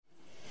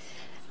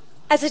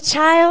As a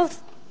child,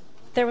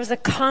 there was a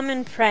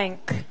common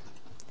prank.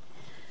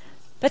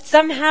 But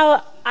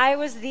somehow I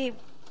was the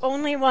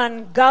only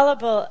one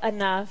gullible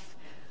enough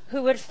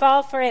who would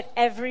fall for it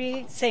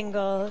every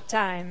single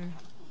time.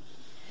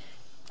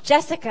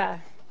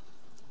 Jessica,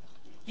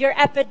 your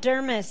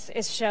epidermis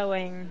is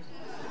showing.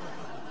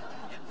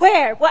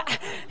 Where? What?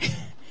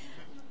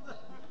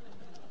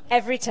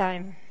 Every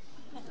time.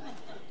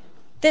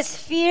 This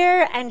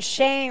fear and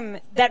shame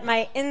that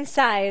my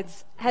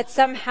insides had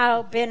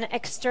somehow been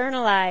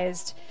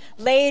externalized,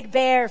 laid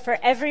bare for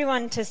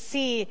everyone to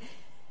see.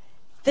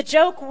 The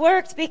joke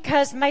worked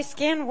because my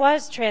skin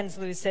was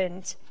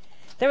translucent.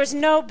 There was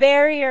no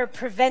barrier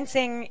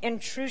preventing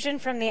intrusion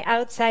from the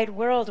outside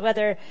world,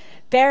 whether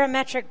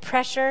barometric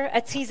pressure,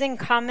 a teasing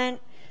comment,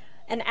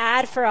 an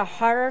ad for a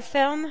horror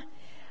film.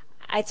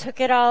 I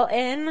took it all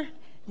in,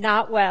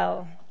 not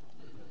well.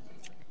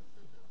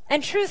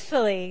 And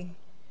truthfully,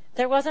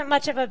 there wasn't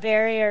much of a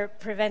barrier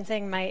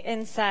preventing my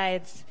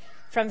insides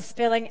from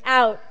spilling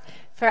out,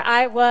 for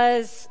I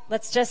was,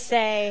 let's just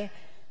say,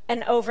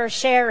 an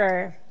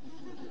oversharer.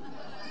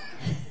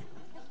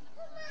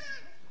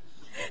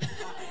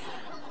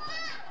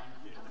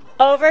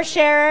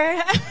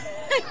 Oversharer.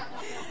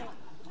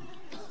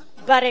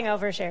 Budding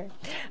oversharer.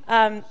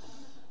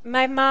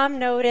 My mom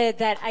noted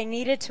that I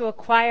needed to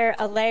acquire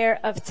a layer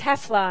of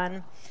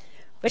Teflon,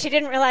 but she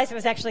didn't realize it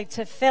was actually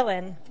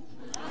tefillin.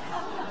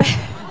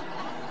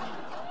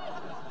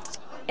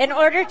 In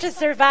order to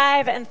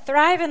survive and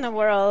thrive in the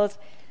world,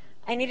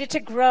 I needed to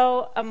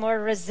grow a more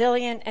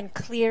resilient and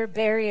clear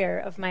barrier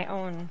of my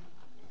own.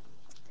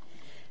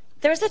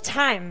 There was a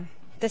time,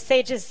 the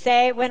sages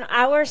say, when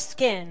our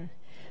skin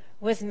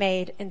was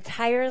made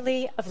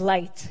entirely of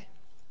light.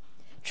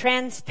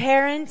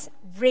 Transparent,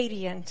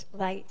 radiant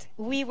light.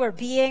 We were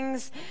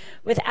beings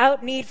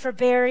without need for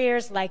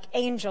barriers, like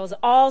angels,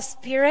 all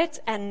spirit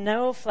and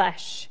no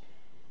flesh.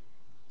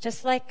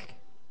 Just like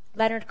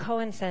Leonard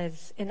Cohen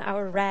says in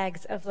Our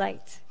Rags of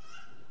Light.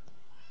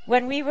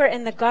 When we were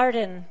in the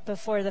garden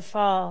before the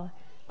fall,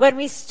 when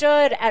we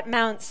stood at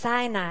Mount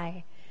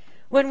Sinai,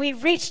 when we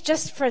reached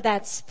just for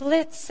that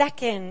split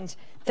second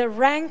the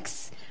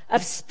ranks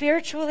of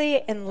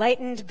spiritually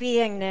enlightened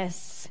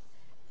beingness.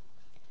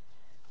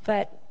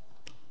 But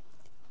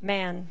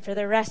man, for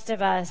the rest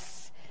of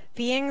us,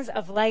 beings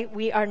of light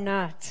we are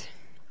not.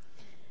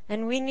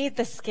 And we need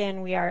the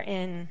skin we are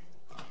in.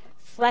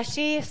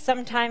 Fleshy,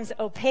 sometimes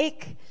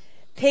opaque,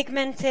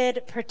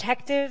 pigmented,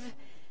 protective,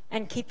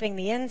 and keeping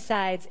the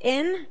insides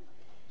in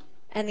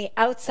and the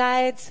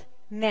outsides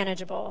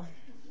manageable.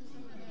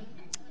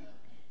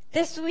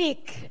 This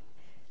week,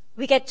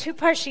 we get 2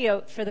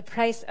 parshiot for the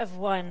price of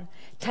 1,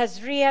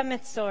 Tazria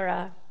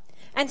Mitzora.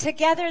 And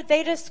together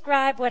they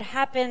describe what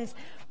happens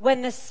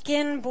when the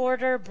skin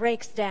border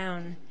breaks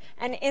down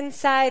and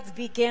insides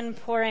begin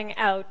pouring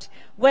out,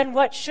 when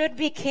what should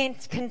be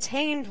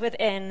contained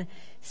within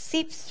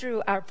seeps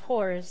through our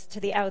pores to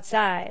the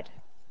outside.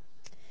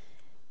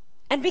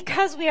 And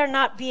because we are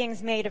not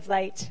beings made of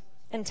light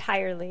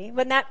entirely,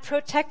 when that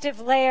protective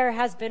layer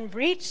has been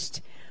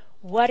breached,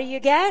 what do you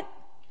get?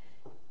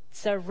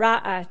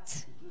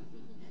 Tzara'at.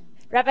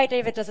 Rabbi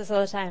David does this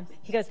all the time.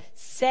 He goes,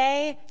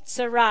 say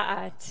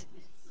tzara'at.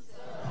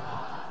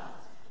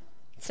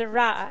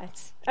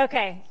 Tzara'at.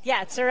 Okay,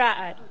 yeah,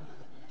 tzara'at.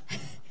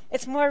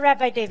 It's more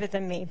Rabbi David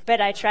than me,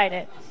 but I tried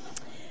it.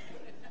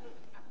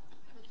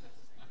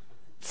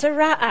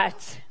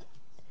 Tzara'at,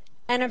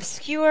 an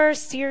obscure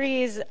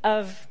series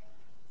of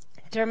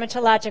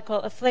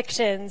dermatological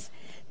afflictions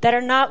that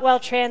are not well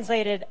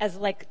translated as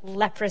like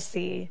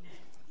leprosy,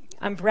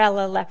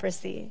 umbrella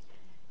leprosy.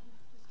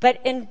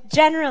 But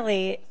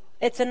generally,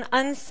 it's an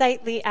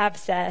unsightly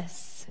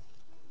abscess.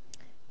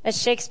 As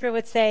Shakespeare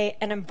would say,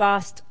 an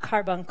embossed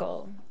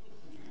carbuncle.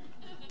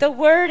 The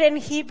word in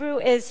Hebrew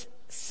is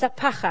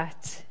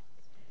sapachat,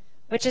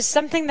 which is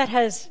something that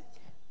has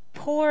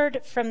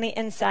poured from the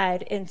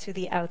inside into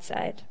the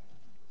outside.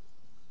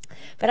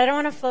 But I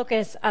don't want to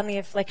focus on the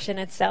affliction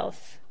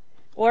itself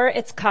or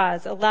its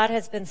cause. A lot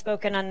has been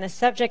spoken on this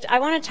subject. I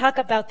want to talk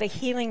about the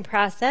healing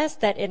process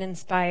that it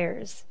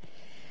inspires.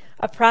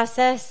 A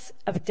process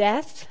of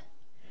death,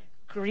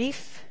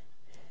 grief,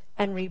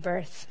 and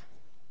rebirth.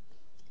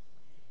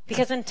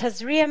 Because in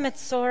Tazria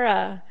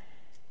Mitzora,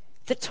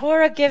 the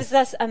Torah gives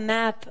us a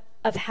map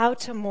of how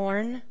to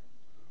mourn,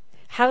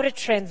 how to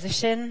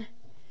transition,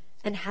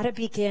 and how to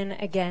begin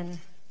again.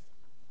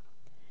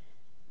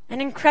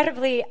 And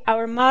incredibly,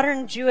 our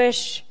modern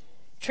Jewish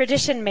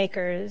tradition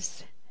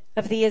makers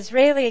of the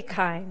Israeli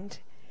kind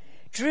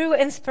drew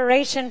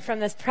inspiration from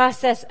this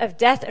process of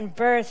death and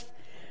birth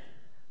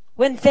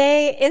when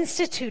they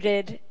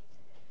instituted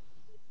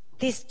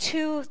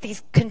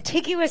these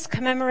contiguous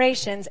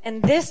commemorations,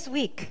 and this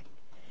week,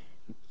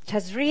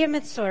 Tazria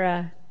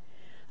Mitzora,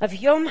 of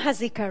Yom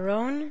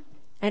HaZikaron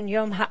and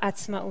Yom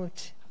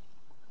HaAtzmaut.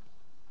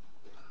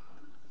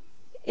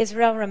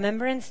 Israel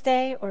Remembrance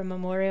Day or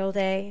Memorial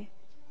Day,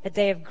 a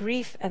day of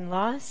grief and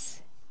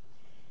loss,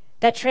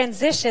 that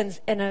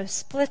transitions in a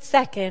split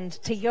second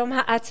to Yom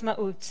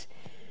HaAtzmaut,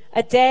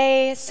 a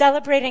day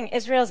celebrating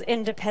Israel's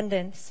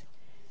independence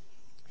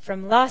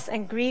from loss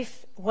and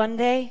grief one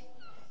day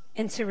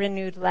into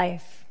renewed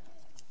life.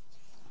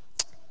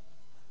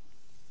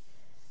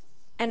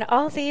 And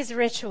all these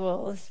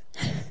rituals,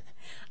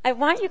 I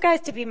want you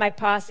guys to be my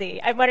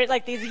posse. I wanted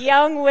like these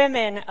young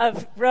women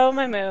of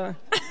Romamu.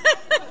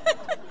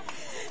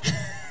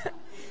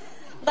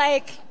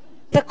 Like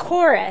the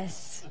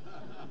chorus.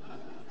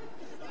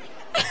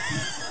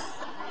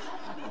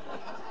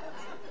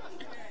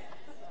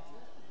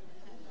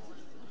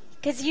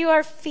 Because you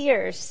are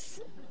fierce.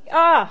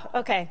 Oh,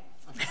 okay.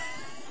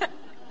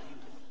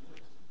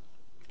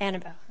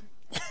 Annabelle.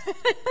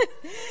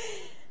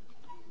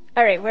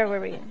 All right, where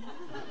were we?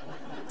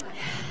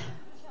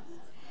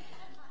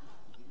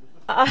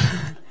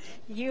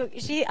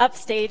 She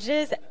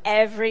upstages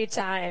every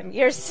time.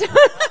 You're so...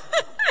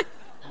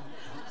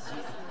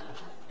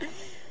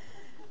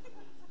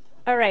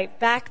 All right,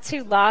 back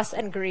to loss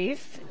and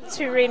grief,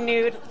 to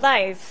renewed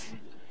life.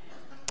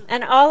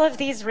 And all of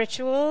these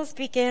rituals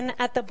begin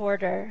at the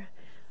border,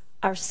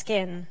 our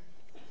skin.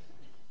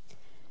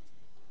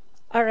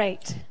 All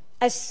right,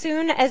 as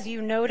soon as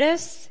you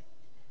notice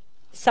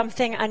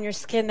something on your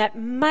skin that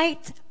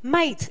might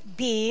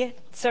be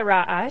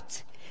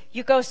tzara'at,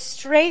 you go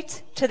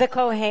straight to the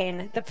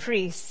Kohen, the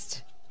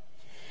priest.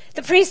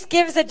 The priest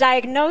gives a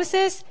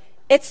diagnosis,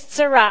 it's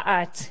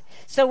tzara'at.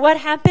 So what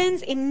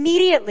happens?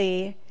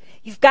 Immediately,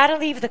 you've got to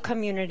leave the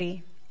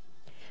community.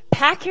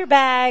 Pack your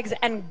bags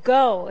and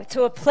go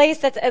to a place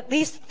that's at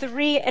least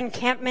 3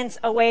 encampments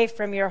away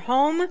from your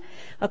home,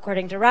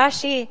 according to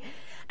Rashi.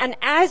 And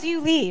as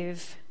you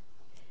leave,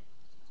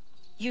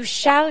 you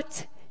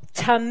shout,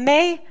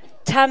 Tameh,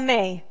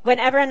 Tameh.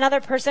 Whenever another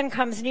person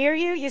comes near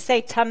you, you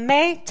say,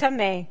 Tameh,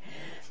 Tameh,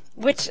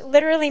 which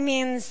literally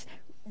means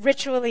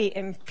ritually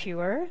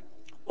impure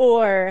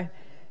or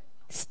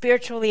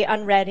spiritually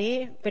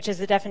unready, which is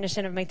the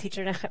definition of my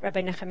teacher,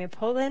 Rabbi Nehemiah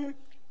Polin.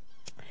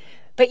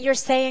 But you're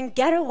saying,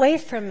 get away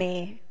from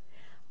me.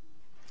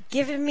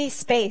 Give me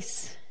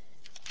space.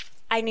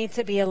 I need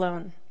to be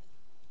alone.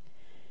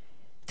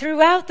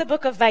 Throughout the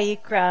book of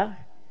Vayikra,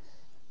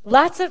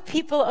 lots of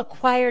people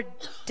acquired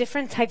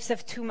different types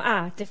of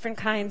tum'ah, different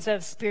kinds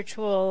of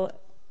spiritual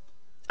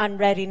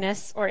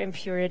unreadiness or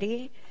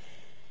impurity,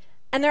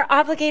 and they're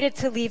obligated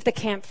to leave the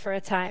camp for a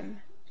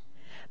time.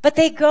 But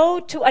they go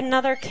to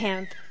another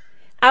camp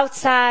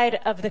outside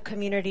of the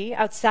community,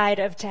 outside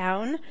of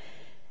town,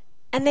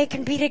 and they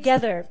can be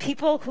together.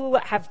 People who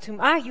have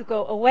tum'ah, you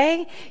go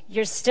away,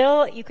 you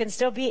can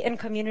still be in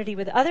community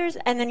with others,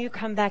 and then you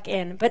come back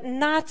in. But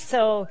not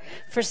so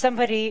for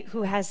somebody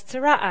who has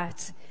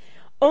tzara'at.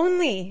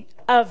 Only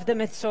of the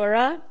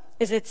Metzora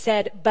is it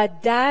said,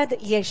 Badad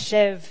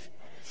yeshev,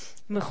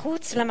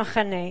 mechutz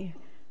lamachaneh.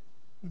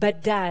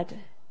 Badad.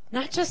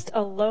 Not just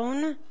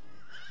alone,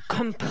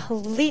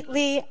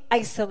 completely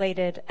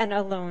isolated and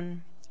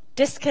alone.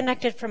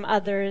 Disconnected from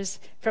others,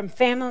 from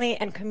family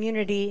and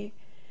community.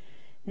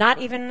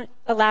 Not even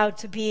allowed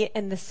to be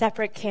in the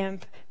separate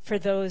camp for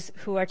those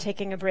who are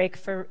taking a break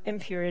for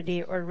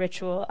impurity or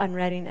ritual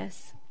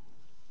unreadiness.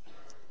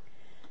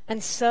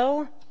 And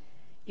so,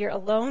 you're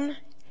alone,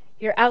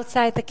 you're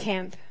outside the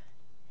camp.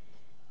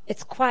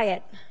 It's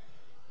quiet,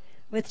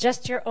 with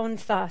just your own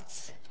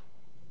thoughts.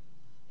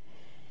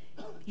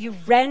 You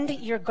rend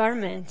your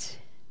garment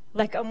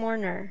like a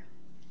mourner.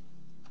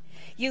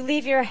 You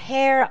leave your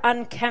hair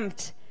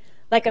unkempt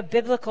like a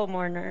biblical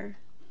mourner.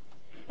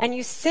 And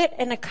you sit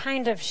in a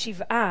kind of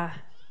shiv'ah.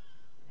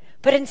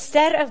 But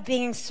instead of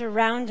being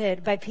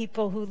surrounded by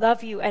people who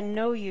love you and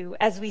know you,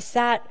 as we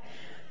sat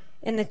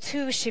in the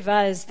 2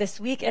 shivas this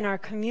week in our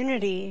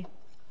community,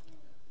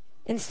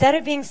 instead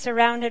of being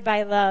surrounded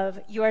by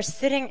love, you are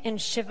sitting in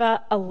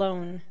shiva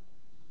alone.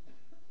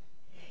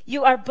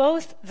 You are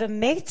both the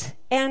mate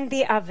and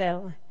the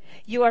avel.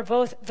 You are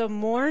both the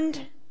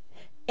mourned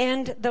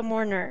and the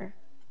mourner.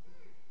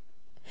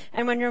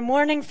 And when you're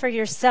mourning for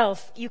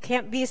yourself, you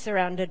can't be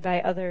surrounded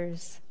by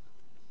others.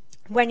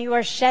 When you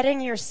are shedding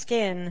your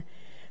skin,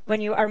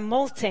 when you are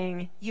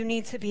molting, you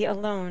need to be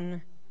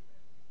alone.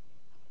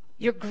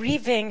 You're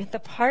grieving the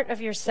part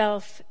of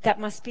yourself that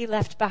must be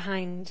left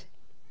behind,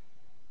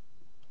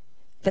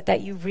 but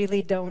that you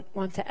really don't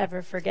want to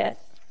ever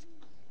forget.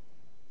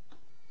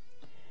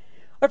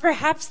 Or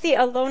perhaps the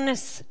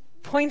aloneness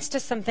points to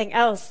something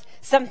else,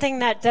 something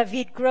that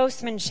David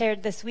Grossman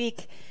shared this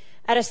week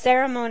at a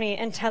ceremony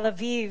in Tel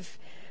Aviv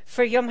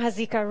for Yom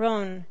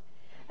HaZikaron,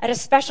 at a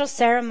special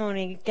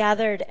ceremony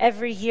gathered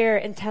every year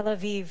in Tel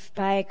Aviv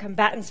by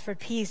Combatants for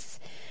Peace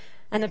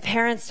and the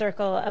Parent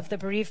Circle of the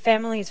Bereaved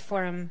Families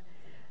Forum,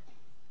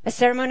 a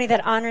ceremony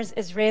that honors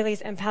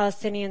Israelis and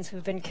Palestinians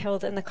who've been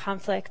killed in the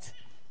conflict.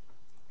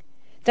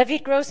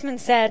 David Grossman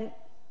said,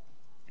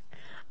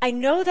 I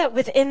know that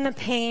within the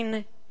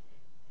pain,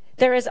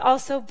 there is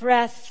also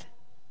breath,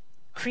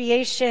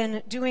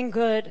 creation, doing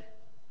good.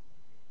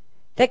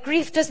 That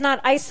grief does not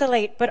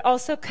isolate, but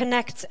also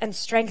connects and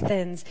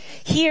strengthens.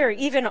 Here,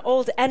 even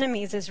old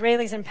enemies,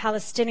 Israelis and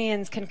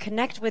Palestinians, can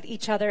connect with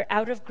each other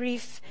out of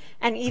grief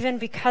and even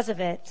because of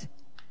it.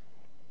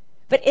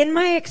 But in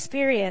my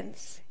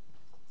experience,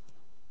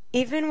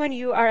 even when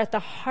you are at the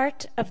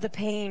heart of the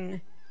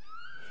pain,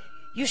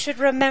 you should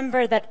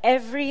remember that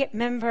every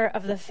member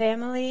of the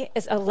family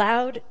is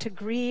allowed to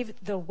grieve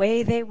the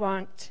way they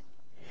want,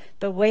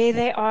 the way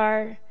they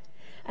are,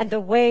 and the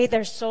way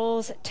their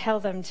souls tell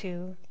them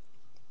to.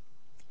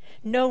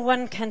 No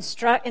one can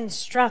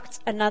instruct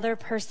another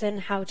person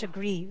how to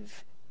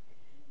grieve.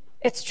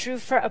 It's true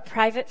for a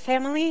private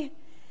family,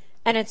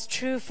 and it's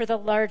true for the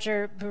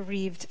larger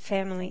bereaved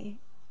family.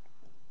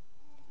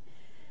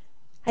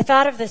 I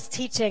thought of this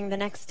teaching the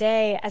next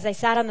day as I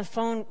sat on the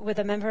phone with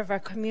a member of our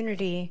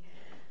community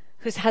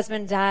whose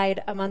husband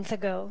died a month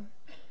ago.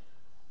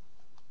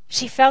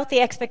 She felt the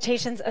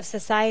expectations of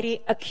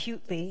society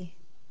acutely.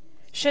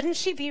 Shouldn't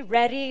she be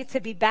ready to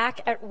be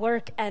back at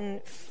work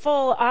and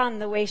full on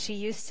the way she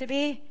used to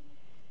be?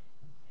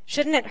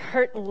 Shouldn't it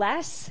hurt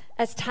less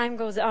as time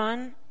goes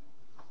on?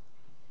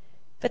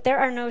 But there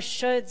are no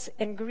shoulds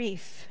in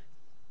grief.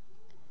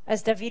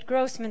 As David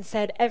Grossman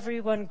said,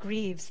 everyone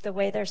grieves the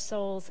way their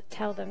souls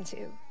tell them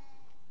to.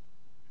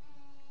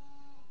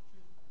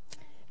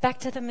 Back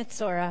to the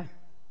Metzora.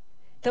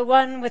 The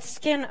one with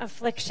skin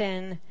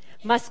affliction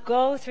must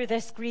go through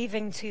this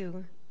grieving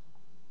too.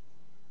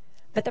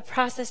 But the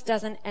process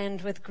doesn't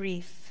end with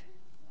grief.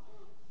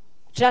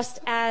 Just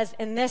as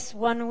in this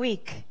 1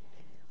 week,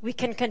 we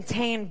can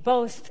contain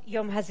both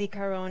Yom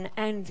HaZikaron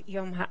and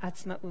Yom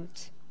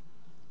HaAtzmaut.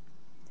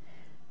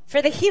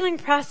 For the healing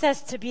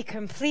process to be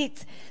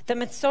complete, the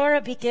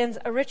Metzora begins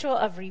a ritual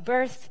of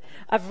rebirth,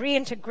 of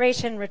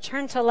reintegration,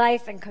 return to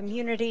life and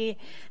community,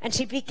 and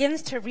she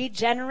begins to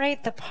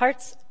regenerate the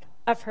parts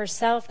of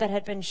herself that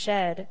had been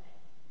shed.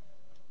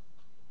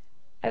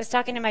 I was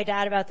talking to my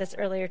dad about this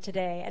earlier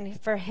today, and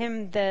for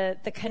him, the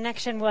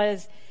connection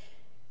was,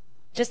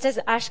 just as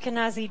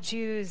Ashkenazi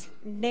Jews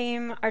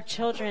name our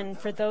children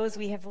for those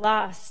we have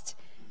lost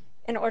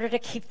in order to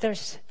keep their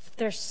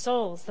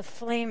souls, the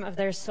flame of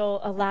their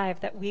soul alive,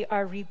 that we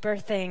are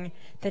rebirthing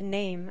the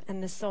name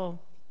and the soul.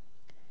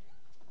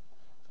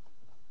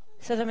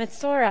 So the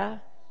Metzora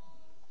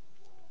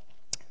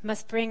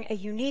must bring a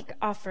unique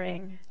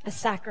offering, a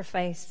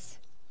sacrifice.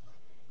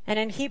 And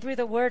in Hebrew,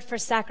 the word for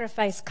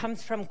sacrifice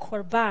comes from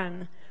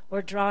korban,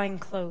 or drawing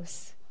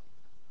close.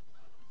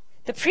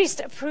 The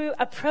priest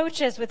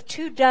approaches with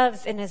 2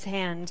 doves in his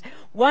hand.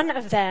 One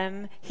of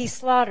them he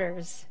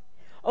slaughters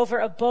over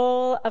a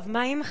bowl of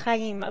mayim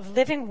chayim, of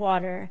living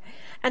water,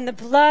 and the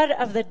blood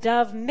of the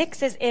dove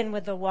mixes in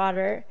with the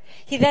water.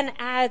 He then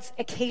adds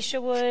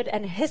acacia wood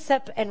and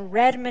hyssop and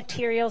red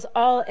materials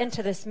all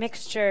into this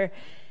mixture.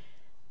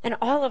 And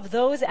all of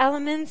those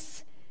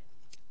elements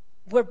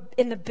were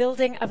in the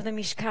building of the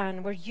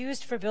Mishkan, were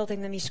used for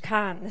building the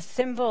Mishkan, the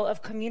symbol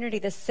of community,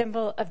 the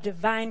symbol of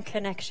divine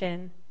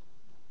connection.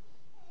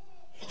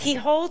 He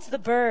holds the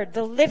bird,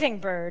 the living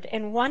bird,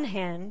 in one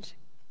hand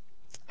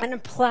and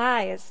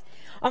applies,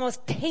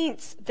 almost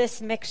paints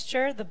this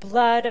mixture, the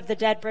blood of the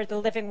dead bird, the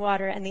living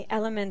water, and the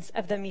elements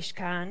of the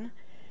Mishkan,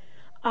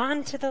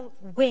 onto the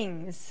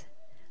wings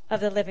of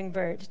the living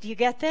bird. Do you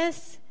get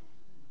this?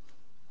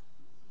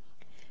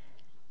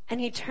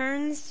 And he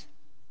turns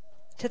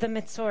to the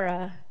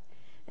Metzora,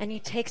 and he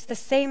takes the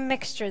same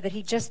mixture that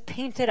he just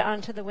painted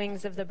onto the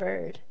wings of the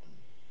bird,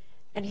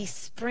 and he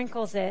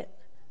sprinkles it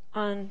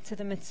onto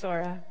the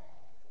Metzora.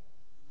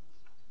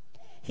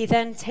 He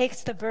then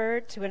takes the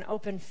bird to an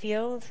open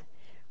field,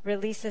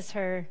 releases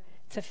her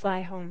to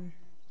fly home.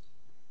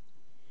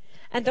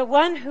 And the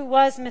one who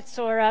was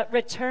Metzora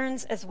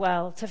returns as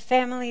well to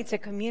family, to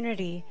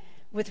community,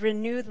 with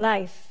renewed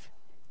life,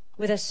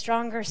 with a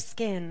stronger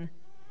skin,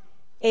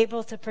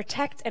 able to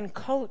protect and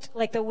coat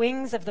like the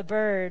wings of the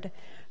bird,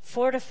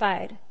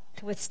 fortified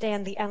to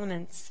withstand the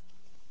elements.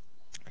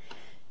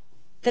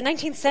 The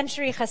 19th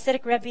century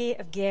Hasidic Rebbe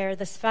of Ger,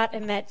 the Sfat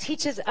Emet,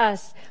 teaches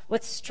us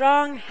what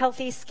strong,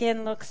 healthy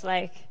skin looks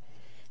like,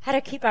 how to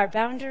keep our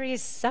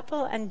boundaries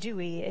supple and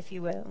dewy, if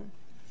you will.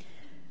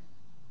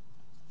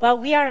 While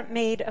we aren't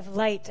made of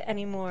light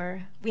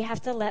anymore, we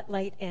have to let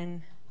light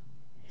in.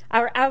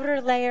 Our outer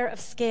layer of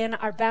skin,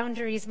 our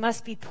boundaries,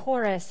 must be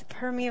porous,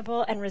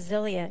 permeable, and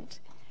resilient.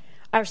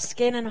 Our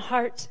skin and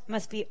heart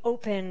must be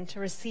open to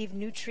receive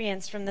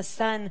nutrients from the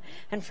sun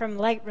and from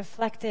light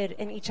reflected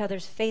in each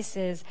other's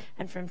faces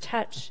and from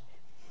touch.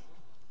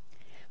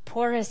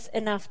 Porous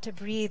enough to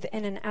breathe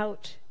in and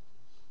out.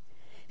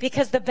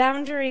 Because the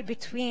boundary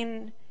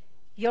between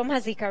Yom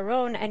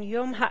HaZikaron and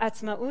Yom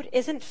HaAtzmaut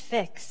isn't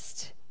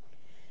fixed.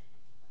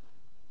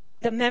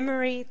 The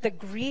memory, the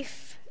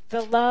grief, the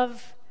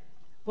love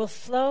will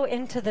flow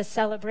into the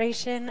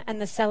celebration,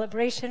 and the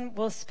celebration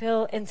will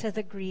spill into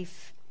the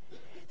grief.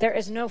 There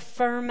is no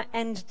firm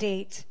end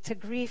date to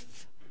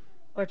grief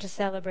or to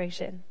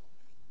celebration.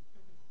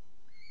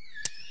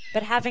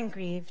 But having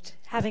grieved,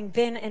 having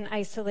been in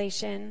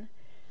isolation,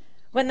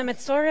 when the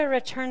Metzora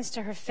returns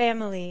to her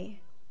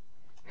family,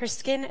 her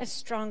skin is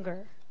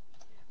stronger,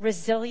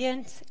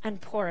 resilient,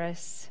 and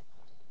porous.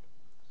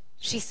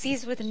 She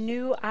sees with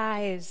new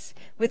eyes,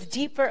 with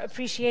deeper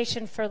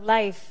appreciation for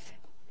life,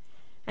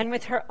 and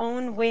with her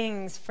own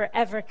wings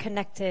forever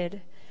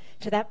connected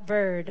to that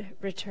bird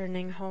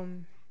returning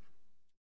home.